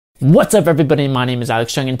What's up everybody, my name is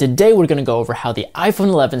Alex Chung and today we're going to go over how the iPhone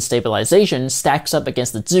 11 stabilization stacks up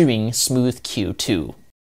against the Zhiyun Smooth Q2.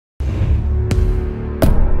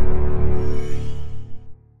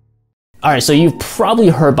 Alright, so you've probably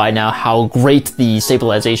heard by now how great the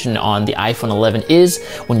stabilization on the iPhone 11 is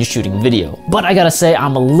when you're shooting video. But I gotta say,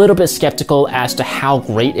 I'm a little bit skeptical as to how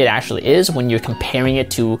great it actually is when you're comparing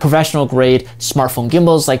it to professional grade smartphone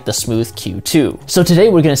gimbals like the Smooth Q2. So today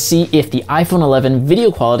we're gonna see if the iPhone 11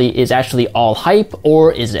 video quality is actually all hype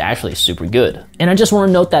or is it actually super good. And I just want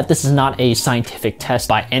to note that this is not a scientific test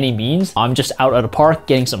by any means. I'm just out at a park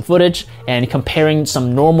getting some footage and comparing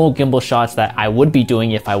some normal gimbal shots that I would be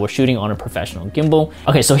doing if I were shooting on a professional gimbal.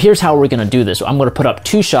 Okay, so here's how we're gonna do this. So I'm gonna put up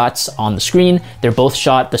two shots on the screen. They're both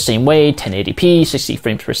shot the same way, 1080p, 60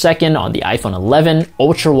 frames per second on the iPhone 11,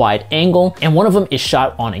 ultra wide angle. And one of them is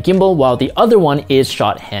shot on a gimbal while the other one is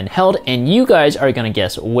shot handheld. And you guys are gonna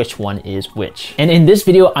guess which one is which. And in this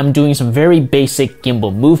video, I'm doing some very basic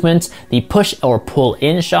gimbal movements. The push or pull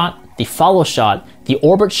in shot, the follow shot, the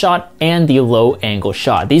orbit shot, and the low angle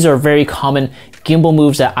shot. These are very common gimbal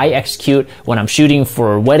moves that I execute when I'm shooting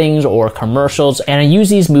for weddings or commercials, and I use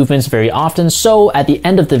these movements very often, so at the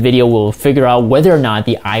end of the video we'll figure out whether or not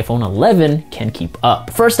the iPhone 11 can keep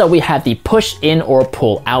up. First up, we have the push in or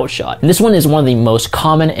pull out shot. And this one is one of the most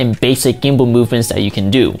common and basic gimbal movements that you can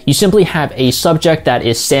do. You simply have a subject that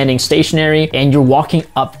is standing stationary and you're walking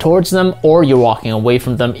up towards them or you're walking away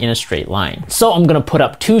from them in a straight line. So I'm gonna put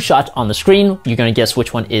up two shots on the screen. You're gonna guess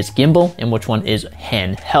which one is gimbal and which one is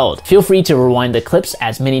handheld. Feel free to rewind the clips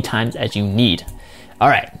as many times as you need. All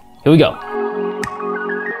right, here we go.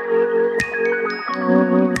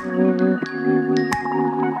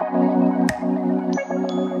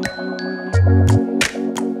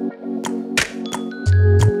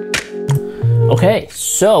 Okay,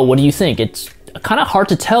 so what do you think? It's kind of hard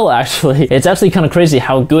to tell actually. It's actually kind of crazy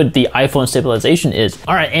how good the iPhone stabilization is.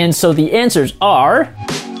 All right, and so the answers are...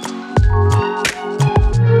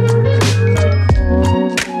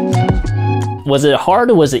 Was it hard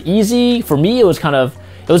or was it easy? For me, it was kind of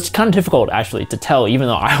difficult actually to tell, even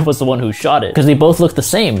though I was the one who shot it, because they both look the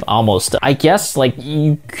same almost. I guess like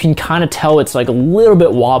you can kind of tell it's like a little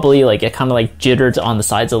bit wobbly, like it kind of like jitters on the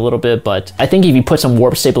sides a little bit, but I think if you put some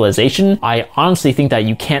warp stabilization, I honestly think that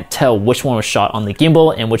you can't tell which one was shot on the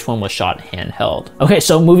gimbal and which one was shot handheld. Okay,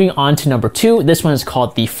 so moving on to number two, this one is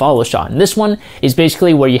called the follow shot. And this one is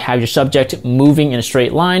basically where you have your subject moving in a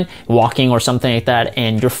straight line, walking or something like that,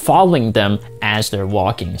 and you're following them as they're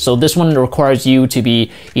walking. So this one requires you to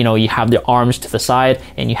be, you have the arms to the side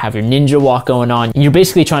and you have your ninja walk going on. And you're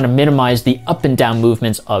basically trying to minimize the up and down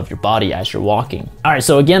movements of your body as you're walking. All right,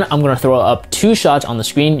 so again, I'm gonna throw up two shots on the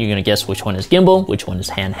screen. You're gonna guess which one is gimbal, which one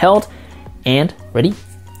is handheld, and ready,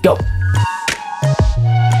 go.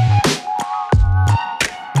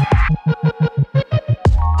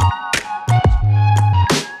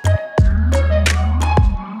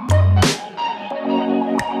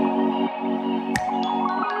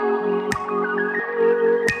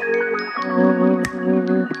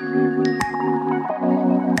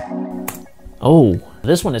 Oh,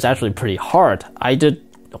 this one is actually pretty hard.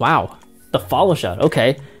 Wow, the follow shot,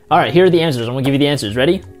 okay. All right, here are the answers. I'm gonna give you the answers.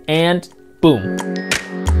 Ready? And boom.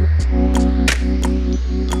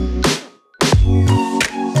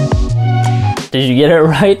 Did you get it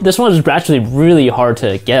right? This one is actually really hard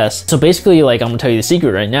to guess. So basically, like I'm gonna tell you the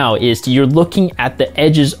secret right now is you're looking at the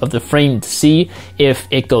edges of the frame to see if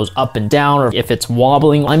it goes up and down or if it's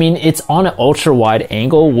wobbling. I mean, it's on an ultra wide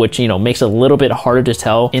angle, which, makes it a little bit harder to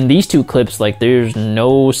tell. In these two clips, like there's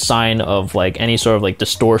no sign of like any sort of like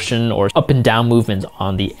distortion or up and down movements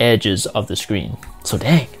on the edges of the screen. So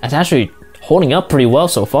dang, that's actually holding up pretty well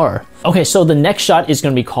so far. Okay, so the next shot is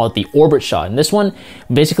gonna be called the orbit shot. And this one,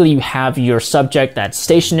 basically you have your subject that's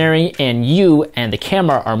stationary and you and the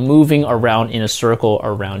camera are moving around in a circle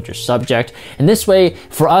around your subject. And this way,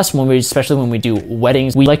 for us, especially when we do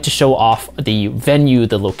weddings, we like to show off the venue,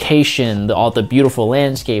 the location, all the beautiful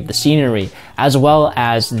landscape, the scenery, as well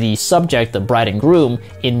as the subject, the bride and groom,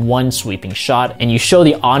 in one sweeping shot. And you show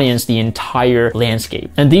the audience the entire landscape.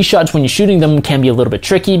 And these shots, when you're shooting them, can be a little bit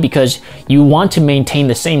tricky because you want to maintain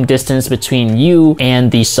the same distance between you and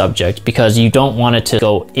the subject because you don't want it to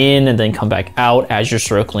go in and then come back out as you're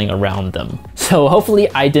circling around them. So hopefully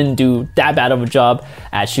I didn't do that bad of a job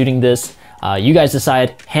at shooting this. You guys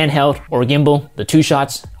decide, handheld or gimbal, the two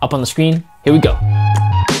shots up on the screen. Here we go.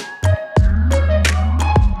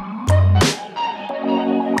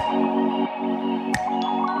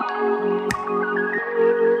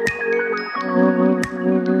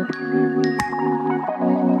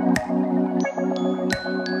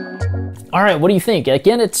 All right, what do you think?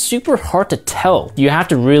 Again, it's super hard to tell. You have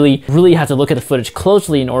to really have to look at the footage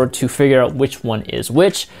closely in order to figure out which one is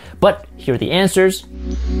which, but here are the answers.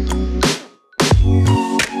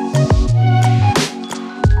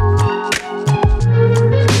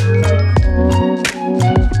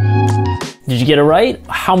 Did you get it right?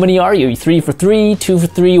 How many are you? 3 for 3, 2 for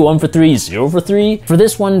 3, 1 for 3, 0 for 3? For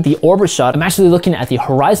this one, the orbit shot, I'm actually looking at the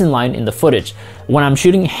horizon line in the footage. When I'm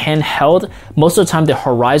shooting handheld, most of the time the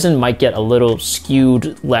horizon might get a little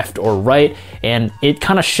skewed left or right, and it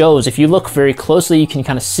kind of shows. If you look very closely, you can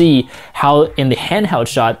kind of see how in the handheld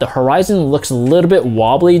shot, the horizon looks a little bit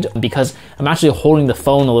wobbly because I'm actually holding the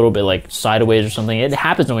phone a little bit like sideways or something. It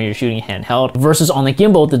happens when you're shooting handheld. Versus on the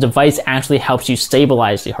gimbal, the device actually helps you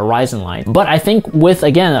stabilize the horizon line. But I think with,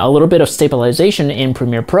 again, a little bit of stabilization in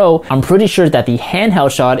Premiere Pro, I'm pretty sure that the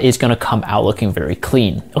handheld shot is gonna come out looking very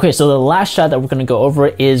clean. Okay, so the last shot that we're gonna go over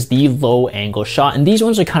is the low angle shot. And these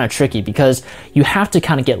ones are kind of tricky because you have to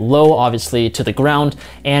kind of get low, obviously, to the ground,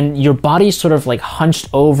 and your body's sort of like hunched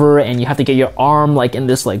over, and you have to get your arm like in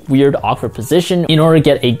this like weird awkward position in order to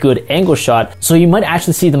get a good angle shot. So you might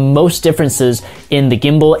actually see the most differences in the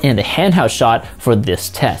gimbal and the handheld shot for this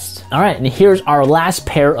test. All right, and here's our last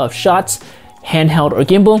pair of shots. Handheld or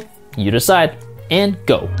gimbal, you decide, and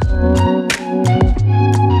go.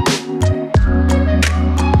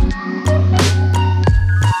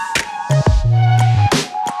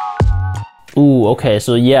 Ooh, okay,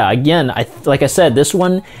 so yeah, again, like I said, this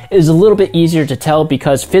one is a little bit easier to tell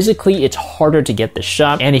because physically it's harder to get the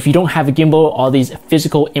shot. And if you don't have a gimbal, all these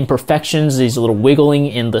physical imperfections, these little wiggling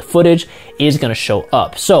in the footage is gonna show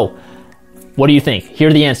up. So, what do you think? Here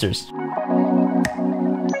are the answers.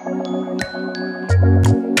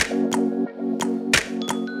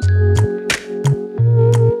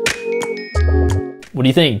 What do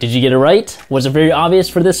you think? Did you get it right? Was it very obvious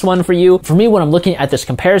for this one for you? For me, when I'm looking at this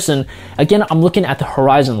comparison, again, I'm looking at the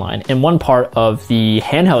horizon line. In one part of the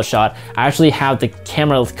handheld shot, I actually have the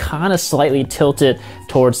camera kind of slightly tilted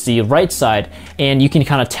towards the right side, and you can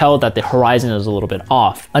kind of tell that the horizon is a little bit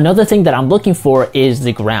off. Another thing that I'm looking for is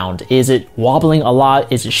the ground. Is it wobbling a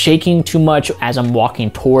lot? Is it shaking too much as I'm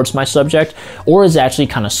walking towards my subject? Or is it actually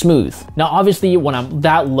kind of smooth? Now, obviously, when I'm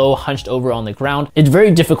that low hunched over on the ground, it's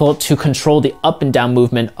very difficult to control the up and down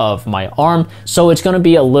movement of my arm, so it's going to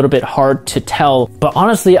be a little bit hard to tell. But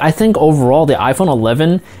honestly, I think overall the iPhone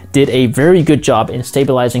 11 did a very good job in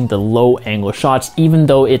stabilizing the low angle shots, even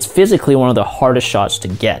though it's physically one of the hardest shots to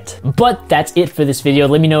get. But that's it for this video.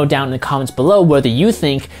 Let me know down in the comments below whether you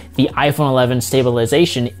think the iPhone 11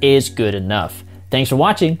 stabilization is good enough. Thanks for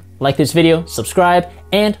watching. Like this video, subscribe,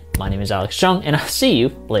 and my name is Alex Chung, and I'll see you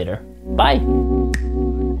later. Bye.